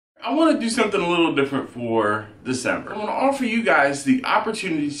I want to do something a little different for December. I want to offer you guys the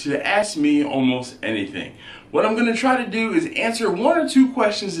opportunity to ask me almost anything. What I'm going to try to do is answer 1 or 2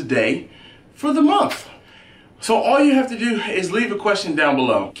 questions a day for the month. So all you have to do is leave a question down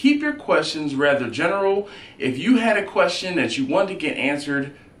below. Keep your questions rather general. If you had a question that you want to get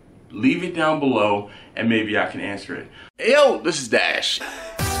answered, leave it down below and maybe I can answer it. Hey, yo, this is Dash.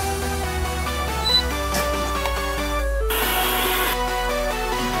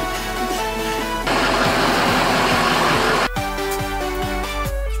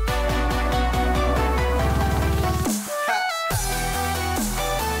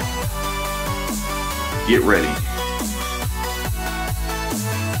 Get ready.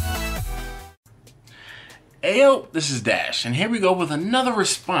 Ayo, this is Dash, and here we go with another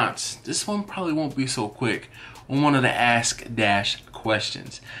response. This one probably won't be so quick on one of the Ask Dash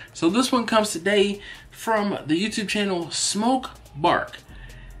questions. So this one comes today from the YouTube channel Smoke Bark.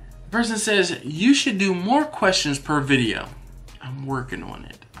 The person says, you should do more questions per video. I'm working on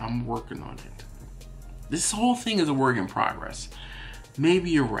it. This whole thing is a work in progress.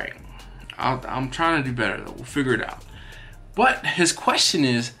 Maybe you're right. I'm trying to do better though. We'll figure it out. But his question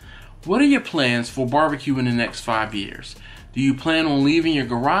is, what are your plans for barbecue in the next 5 years? Do you plan on leaving your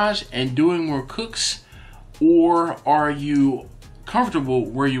garage and doing more cooks, or are you comfortable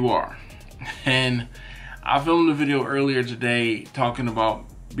where you are? And I filmed a video earlier today talking about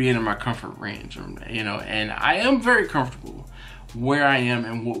being in my comfort range, you know, and I am very comfortable where I am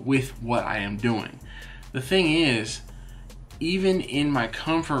and with what I am doing. The thing is, even in my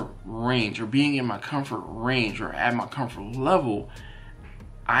comfort range, or being in my comfort range, or at my comfort level,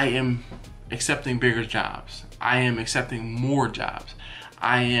 I am accepting bigger jobs. I am accepting more jobs.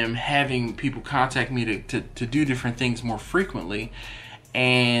 I am having people contact me to do different things more frequently,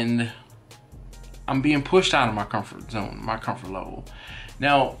 and I'm being pushed out of my comfort zone, my comfort level.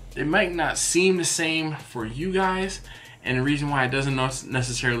 Now, it might not seem the same for you guys, and the reason why it doesn't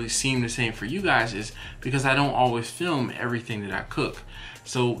necessarily seem the same for you guys is because I don't always film everything that I cook.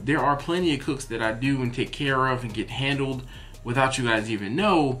 So there are plenty of cooks that I do and take care of and get handled without you guys even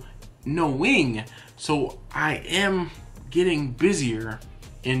knowing. So I am getting busier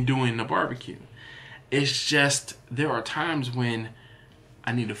in doing the barbecue. It's just there are times when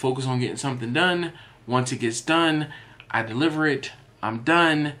I need to focus on getting something done. Once it gets done, I deliver it, I'm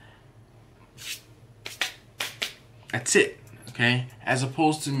done. That's it, okay? As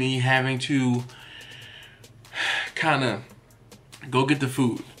opposed to me having to kind of go get the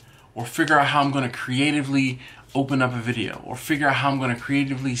food, or figure out how I'm gonna creatively open up a video, or figure out how I'm gonna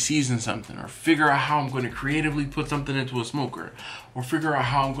creatively season something, or figure out how I'm gonna creatively put something into a smoker, or figure out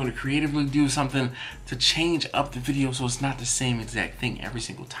how I'm gonna creatively do something to change up the video so it's not the same exact thing every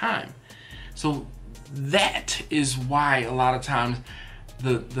single time. So that is why a lot of times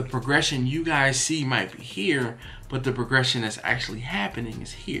the progression you guys see might be here, but the progression that's actually happening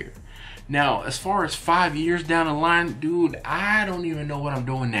is here. Now, as far as 5 years down the line, dude, I don't even know what I'm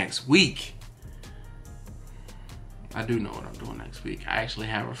doing next week. I do know what I'm doing next week. I actually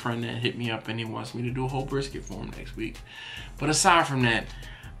have a friend that hit me up and he wants me to do a whole brisket for him next week. But aside from that,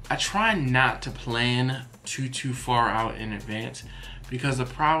 I try not to plan too far out in advance, because the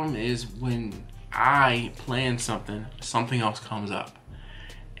problem is when I plan something, something else comes up.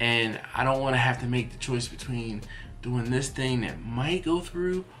 And I don't want to have to make the choice between doing this thing that might go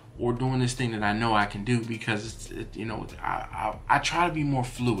through or doing this thing that I know I can do, because you know, I try to be more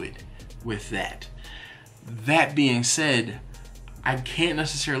fluid with that. That being said, I can't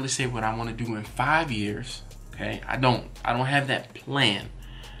necessarily say what I want to do in 5 years. Okay, I don't have that plan.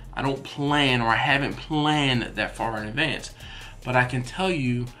 I don't plan, or I haven't planned that far in advance. But I can tell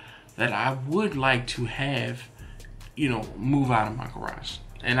you that I would like to have, you know, move out of my garage.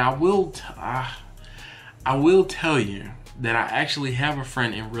 And I will tell you that I actually have a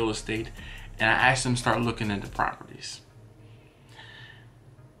friend in real estate, and I asked him to start looking into properties.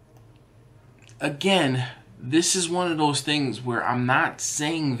 Again, this is one of those things where I'm not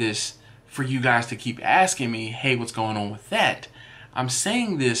saying this for you guys to keep asking me, hey, what's going on with that? I'm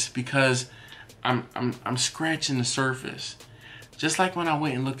saying this because I'm scratching the surface. Just like when I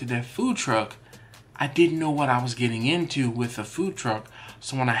went and looked at that food truck, I didn't know what I was getting into with a food truck.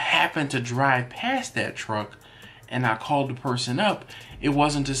 So when I happened to drive past that truck and I called the person up, it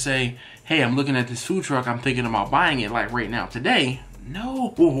wasn't to say, hey, I'm looking at this food truck, I'm thinking about buying it like right now today.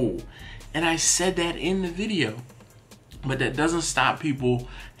 No. And I said that in the video. But that doesn't stop people,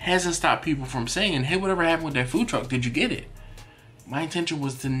 hasn't stopped people from saying, hey, whatever happened with that food truck, did you get it? My intention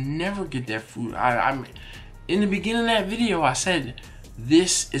was to never get that food. In the beginning of that video, I said,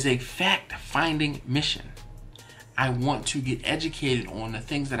 this is a fact-finding mission. I want to get educated on the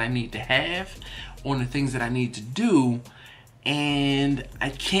things that I need to have, on the things that I need to do, and I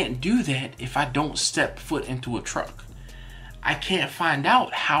can't do that if I don't step foot into a truck. I can't find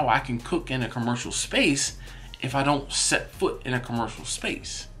out how I can cook in a commercial space if I don't set foot in a commercial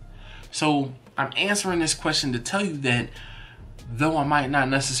space. So I'm answering this question to tell you that though I might not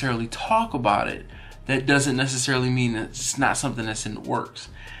necessarily talk about it, that doesn't necessarily mean that it's not something that's in the works.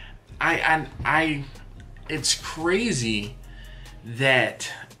 It's crazy that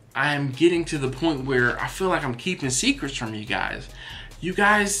I'm getting to the point where I feel like I'm keeping secrets from you guys. You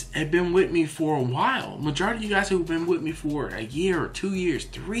guys have been with me for a while. Majority of you guys who've been with me for a year or 2 years,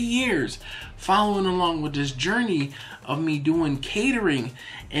 3 years, following along with this journey of me doing catering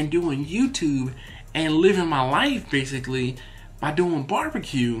and doing YouTube and living my life basically by doing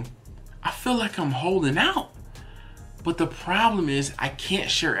barbecue. I feel like I'm holding out. But the problem is I can't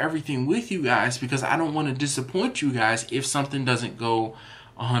share everything with you guys because I don't want to disappoint you guys if something doesn't go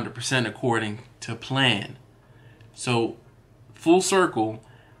 100% according to plan. So full circle,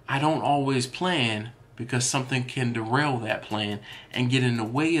 I don't always plan because something can derail that plan and get in the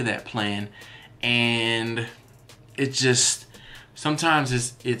way of that plan. And it just, sometimes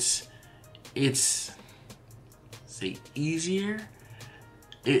it's say easier.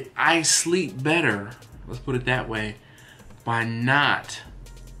 I sleep better, let's put it that way, by not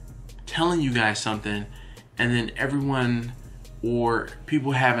telling you guys something and then everyone or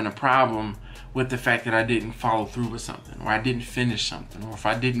people having a problem with the fact that I didn't follow through with something, or I didn't finish something, or if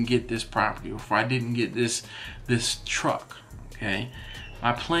I didn't get this property, or if I didn't get this truck. Okay,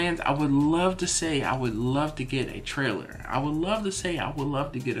 my plans, I would love to say I would love to get a trailer. I would love to say I would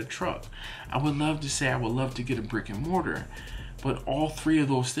love to get a truck. I would love to say I would love to get a brick and mortar. But all three of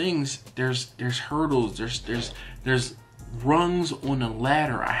those things, there's hurdles, there's rungs on the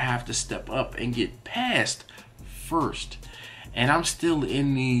ladder I have to step up and get past first. And I'm still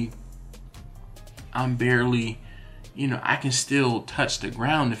in the, I'm barely, I can still touch the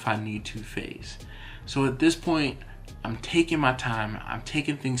ground if I need to phase. So at this point, I'm taking my time, I'm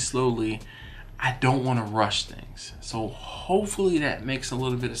taking things slowly. I don't want to rush things. So hopefully that makes a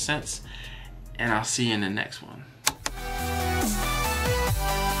little bit of sense, and I'll see you in the next one.